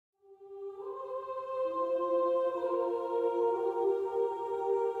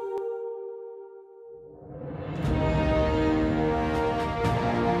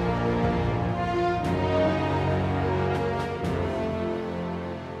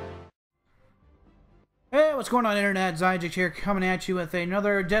what's going on, Internet? Xiagax here, coming at you with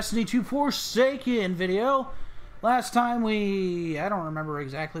another Destiny 2 Forsaken video. Last time I don't remember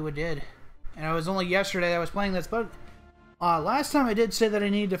exactly what did. And it was only yesterday that I was playing this, but last time I did say that I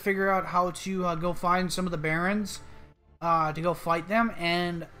needed to figure out how to go find some of the Barons to go fight them.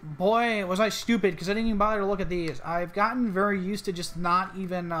 And boy, was I stupid, because I didn't even bother to look at these. I've gotten very used to just not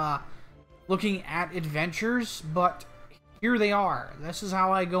even looking at adventures, but here they are. This is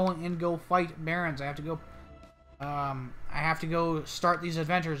how I go fight Barons. I have to go start these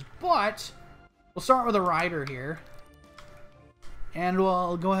adventures, but we'll start with a rider here, and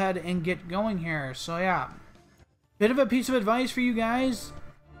we'll go ahead and get going here. So yeah, bit of a piece of advice for you guys.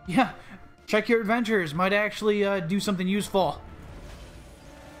 Yeah, check your adventures. Might actually do something useful.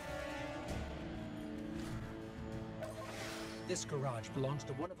 This garage belongs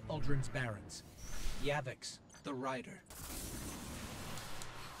to one of Uldren's barons, Xiagax, the rider.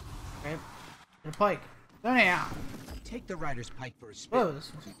 Okay, get a pike. There now. Take the rider's pike for a spin. Whoa,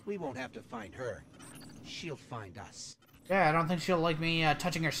 We won't have to find her. She'll find us. Yeah, I don't think she'll like me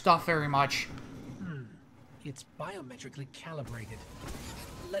touching her stuff very much. It's biometrically calibrated.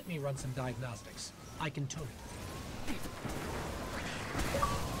 Let me run some diagnostics. I can tune it.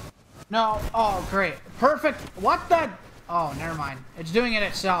 No. Oh, great. Perfect. What the? Oh, never mind. It's doing it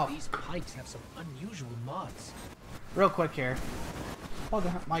itself. These pikes have some unusual mods. Real quick here. Plug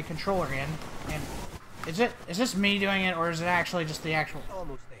my controller in, and is this me doing it, or is it actually just the actual?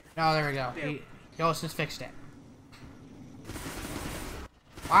 Almost there. No, there we go. Ghost has fixed it.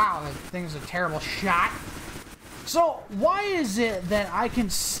 Wow, that thing's a terrible shot. So why is it that I can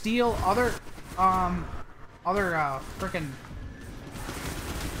steal other freaking?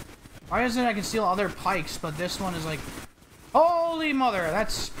 Why is it I can steal other pikes, but this one is like, holy mother?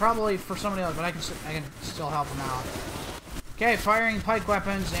 That's probably for somebody else, but I can still help them out. Okay, firing pike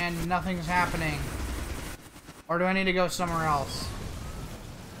weapons and nothing's happening. Or do I need to go somewhere else?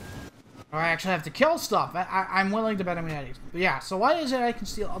 Or I actually have to kill stuff. I'm willing to bet I'm gonna. But yeah, so why is it I can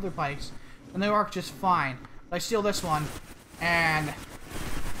steal other pikes and they work just fine? I steal this one, and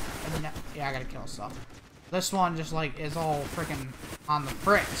then, yeah, I gotta kill stuff. This one just like is all freaking on the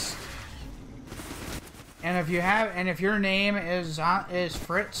Fritz. And if your name is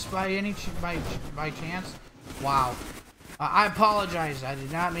Fritz by any by chance, wow. I apologize. I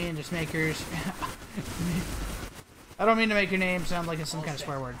did not mean to just make yours. I don't mean to make your name sound like it's some kind of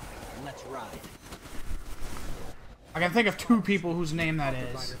swear word. Let's ride. I can think of two people whose name that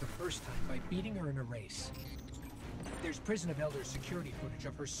is. The first time by beating her in a race. There's Prison of Elders security footage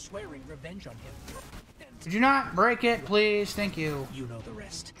of her swearing revenge on him. Did you not break it, please? Thank you. You know the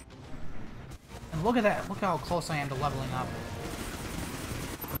rest. And look at that. Look how close I am to leveling up.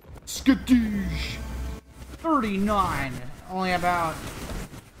 Skadoosh! 39. Only about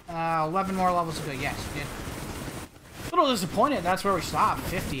 11 more levels to go. Yes, we did. A little disappointed. That's where we stopped.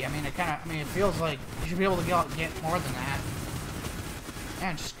 50. I mean, it feels like you should be able to get more than that.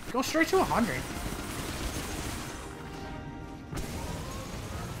 Man, just go straight to 100.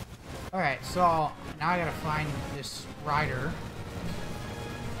 All right, so now I gotta find this rider.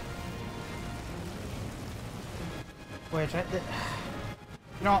 Which you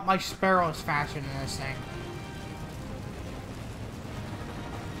know what? My Sparrow is faster than this thing.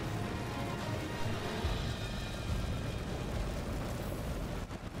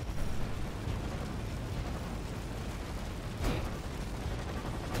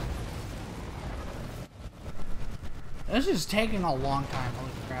 This is taking a long time,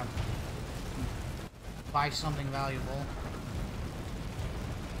 holy crap. Buy something valuable.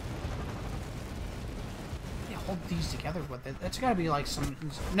 Yeah, hold these together with it. That's gotta be like some...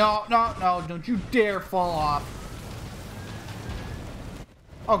 No, don't you dare fall off.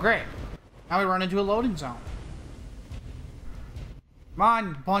 Oh, great. Now we run into a loading zone. Come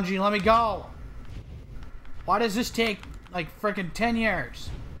on, Bungie, let me go. Why does this take, like, frickin' 10 years?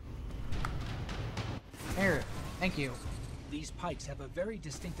 Here. Thank you. These pikes have a very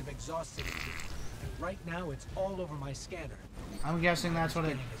distinctive exhaust signature, and right now it's all over my scanner. I'm guessing that's what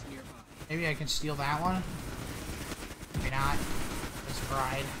it... Maybe I can steal that one? Maybe not. It's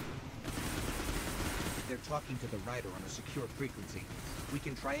fried. They're talking to the rider on a secure frequency. We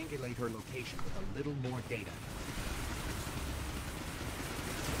can triangulate her location with a little more data.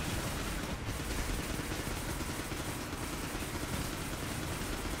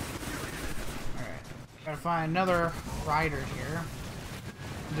 Gotta find another rider here.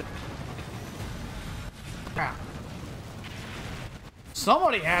 Crap.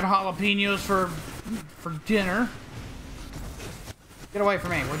 Somebody had jalapenos for dinner. Get away from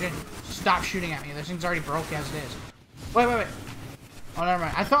me, would you? Stop shooting at me. This thing's already broke as it is. Wait. Oh, never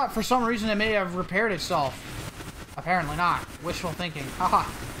mind. I thought for some reason it may have repaired itself. Apparently not. Wishful thinking. Haha.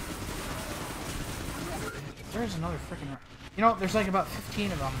 There's another freaking... You know, there's like about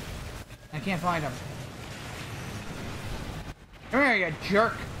 15 of them. I can't find them. Come here, you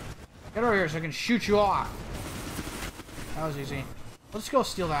jerk. Get over here so I can shoot you off. That was easy. Let's go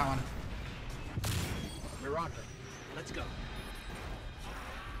steal that one. We're on her. Let's go.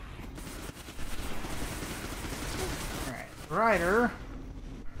 Alright, rider.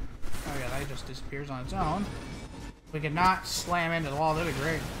 Oh yeah, that just disappears on its own. We could not slam into the wall, that'd be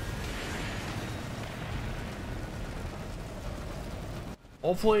great.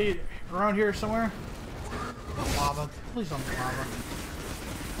 Hopefully around here somewhere. Lava. Please don't be lava.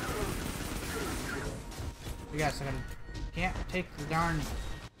 Yes, I gotta... Can't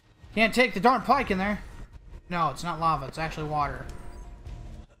take the darn pike in there. No, it's not lava, it's actually water.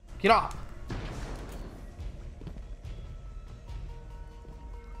 Get up.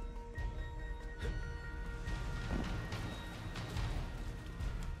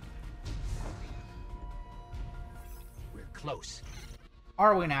 We're close.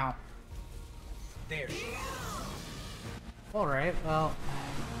 Are we now? There she is. Alright, well...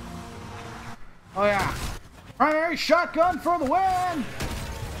 Oh yeah. Primary shotgun for the win!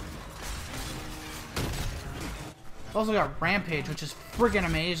 It's also got Rampage, which is friggin'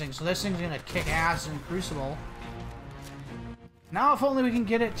 amazing, so this thing's gonna kick ass in Crucible. Now if only we can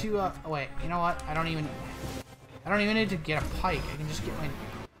get it to, oh wait, you know what? I don't even need to get a pike. I can just get my...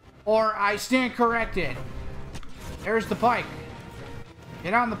 Or I stand corrected. There's the pike.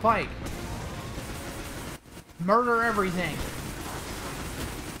 Get on the pike. Murder everything.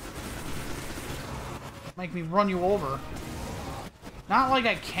 Make me run you over. Not like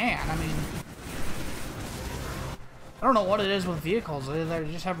I can. I mean, I don't know what it is with vehicles. They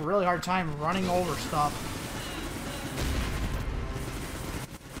just have a really hard time running over stuff.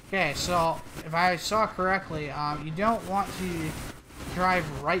 Okay, so if I saw correctly, you don't want to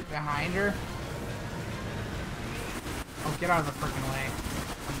drive right behind her. Oh, get out of the freaking way.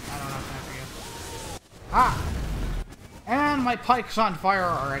 I don't have time for you. Ah! And my pike's on fire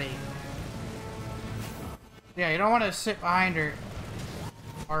already. Yeah, you don't want to sit behind her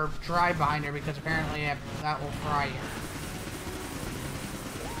or drive behind her because apparently that will fry you.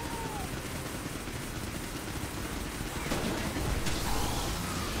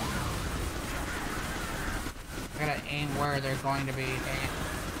 I gotta aim where they're going to be. Dang it.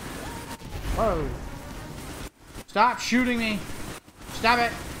 Whoa. Stop shooting me. Stop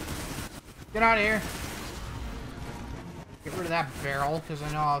it. Get out of here. Get rid of that barrel because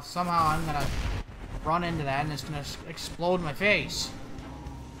I know somehow I'm gonna run into that and it's gonna explode in my face.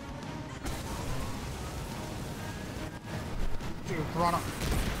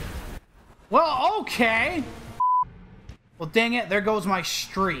 Well, okay. Well, dang it! There goes my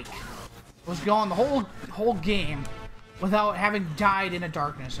streak. I was going the whole game without having died in a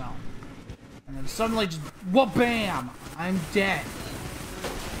darkness zone, and then suddenly just wha-bam! I'm dead.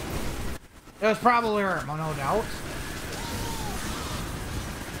 It was probably her, no doubt.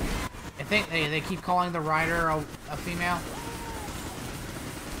 I think they keep calling the rider a female.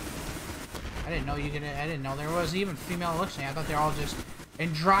 I didn't know you could. I didn't know there was even female looking. I thought they're all just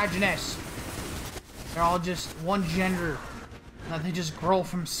androgynous. They're all just one gender. That they just grow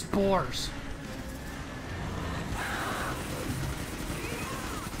from spores.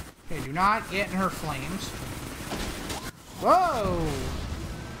 Okay, do not get in her flames. Whoa!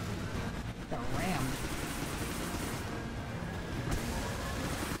 Got rammed.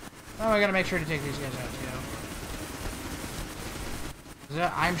 Oh, I gotta make sure to take these guys out too.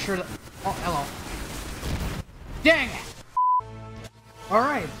 I'm sure that... Oh, hello. Dang it!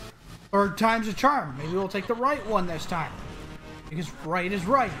 Alright. Third time's a charm. Maybe we'll take the right one this time. Because right is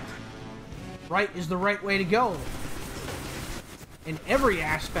right. Right is the right way to go. In every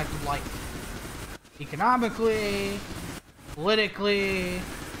aspect of life. Economically, politically,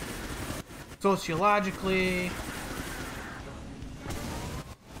 sociologically,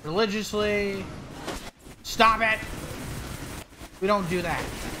 religiously. Stop it! We don't do that.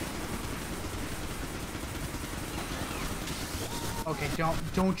 Okay,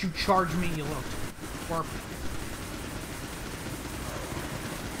 don't you charge me, you little twerp.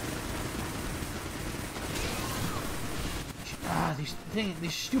 Ah,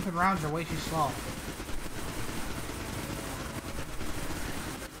 these stupid rounds are way too slow.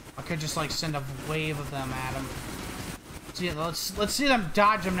 I could just like send a wave of them at him. See, let's see them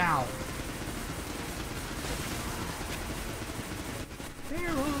dodge them now.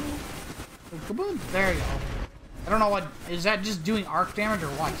 Kaboom! There you go. I don't know what is that. Just doing arc damage or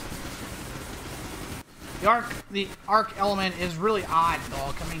what? The arc element is really odd,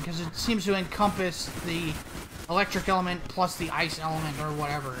 though. I mean, because it seems to encompass the electric element plus the ice element or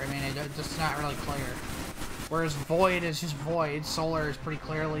whatever. I mean, it's just not really clear. Whereas void is just void. Solar is pretty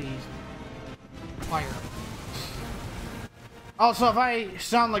clearly fire. Also, if I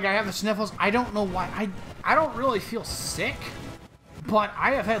sound like I have the sniffles, I don't know why. I don't really feel sick, but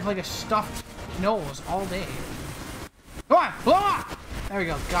I have had like a stuffed nose all day. Come on, blow up! There we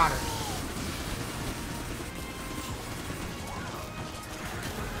go, got her.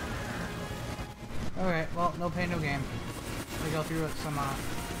 Okay, well, no pain, no gain. Gotta go through it some,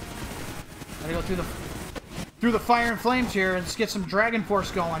 gotta go through the fire and flames here and just get some Dragon Force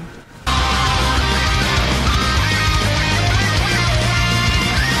going.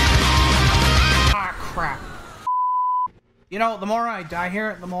 Ah, crap. You know, the more I die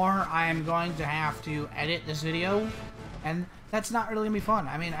here, the more I am going to have to edit this video, and that's not really gonna be fun.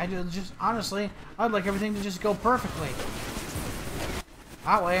 I mean, honestly, I'd like everything to just go perfectly.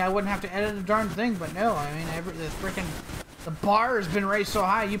 That way I wouldn't have to edit a darn thing, but no, I mean, the bar has been raised so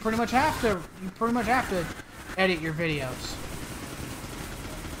high, you pretty much have to edit your videos.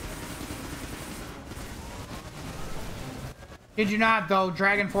 Did you not, though?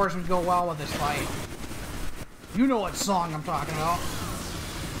 Dragon Force would go well with this fight. You know what song I'm talking about.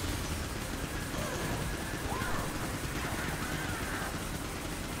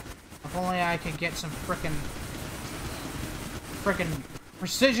 If only I could get some frickin'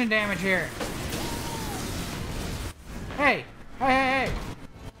 precision damage here. Hey! Hey!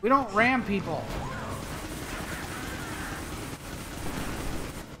 We don't ram people.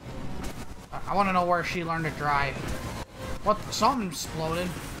 I want to know where she learned to drive. What? Something exploded.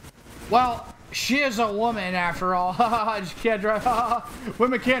 Well, she is a woman after all. She can't drive.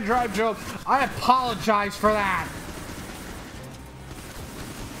 Women can't drive joke. I apologize for that.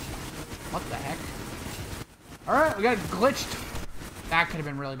 What the heck? Alright, we got glitched. That could have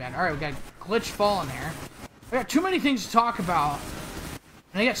been really bad. Alright, we got glitch fall in there. We got too many things to talk about.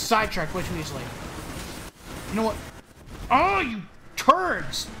 And I get sidetracked way too easily. You know what? Oh, you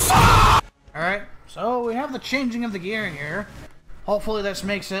turds! Alright, so we have the changing of the gear here. Hopefully this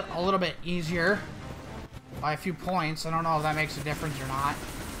makes it a little bit easier. By a few points. I don't know if that makes a difference or not.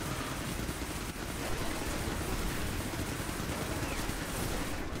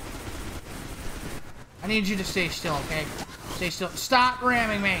 I need you to stay still, okay? Stay still. Stop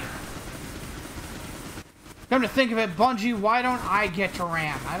ramming me! Come to think of it, Bungie, why don't I get to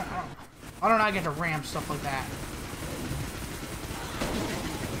ram? Why don't I get to ram stuff like that?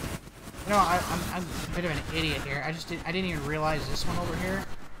 You know, I'm a bit of an idiot here. I didn't even realize this one over here.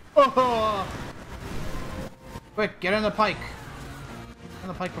 Oh! Quick, get in the pike. Get in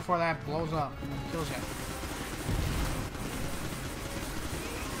the pike before that blows up and kills you.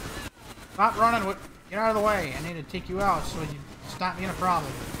 Stop running. Get out of the way. I need to take you out so you stop being a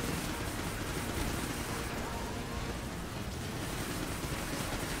problem.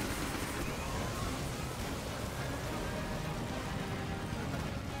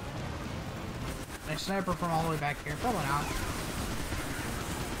 A sniper from all the way back here. Probably not.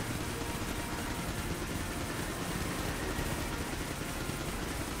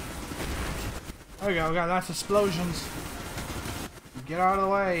 There we go. We got lots of explosions. Get out of the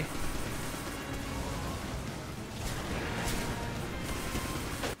way.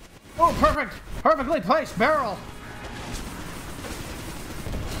 Oh, perfect! Perfectly placed barrel!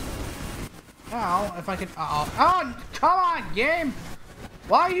 Now, if I could... Oh, come on, game!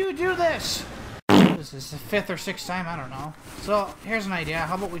 Why do you do this? This is the 5th or 6th time, I don't know. So, here's an idea.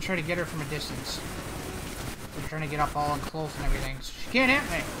 How about we try to get her from a distance? We're trying to get up all and close and everything. So she can't hit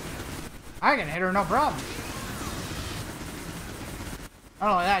me. I can hit her, no problem.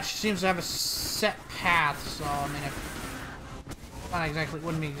 Not only that, she seems to have a set path, so, I mean,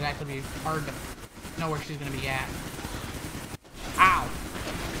 wouldn't exactly be hard to know where she's gonna be at. Ow!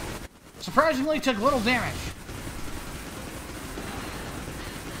 Surprisingly, took little damage.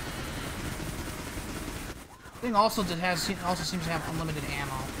 Thing also seems to have unlimited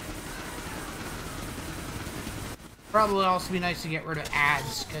ammo. Probably would also be nice to get rid of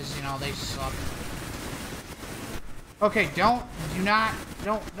ads because you know they suck. Okay, don't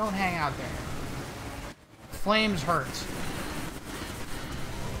hang out there. Flames hurt.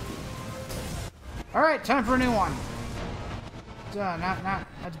 All right, time for a new one.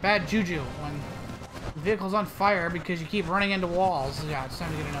 That's bad juju when the vehicle's on fire because you keep running into walls. Yeah, it's time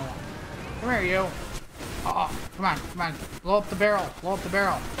to get a new one. Come here, you. Oh, come on. Blow up the barrel. Blow up the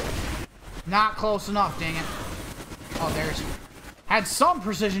barrel. Not close enough, dang it. Oh, there's... Had some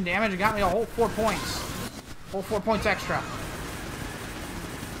precision damage. It got me a whole 4 points. Whole 4 points extra.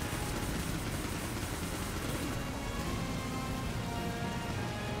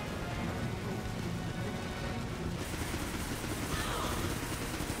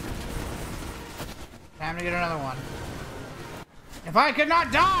 Time to get another one. If I could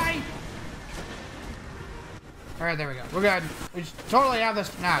not die! Alright, there we go. We're good. We just totally have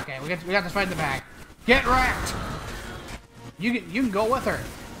this. Nah, okay. We got this fight in the bag. Get wrecked! You can go with her.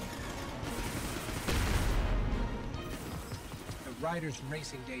 The riders'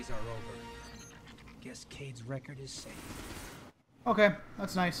 racing days are over. Guess Cayde's record is safe. Okay,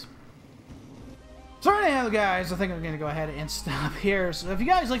 that's nice. So anyhow, guys, I think I'm going to go ahead and stop here. So if you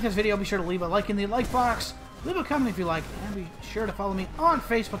guys like this video, be sure to leave a like in the like box. Leave a comment if you like, and be sure to follow me on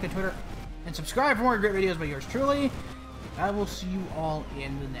Facebook and Twitter. And subscribe for more great videos by yours truly. I will see you all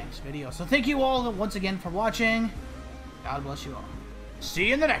in the next video. So thank you all once again for watching. God bless you all. See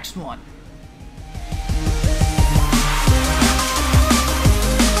you in the next one.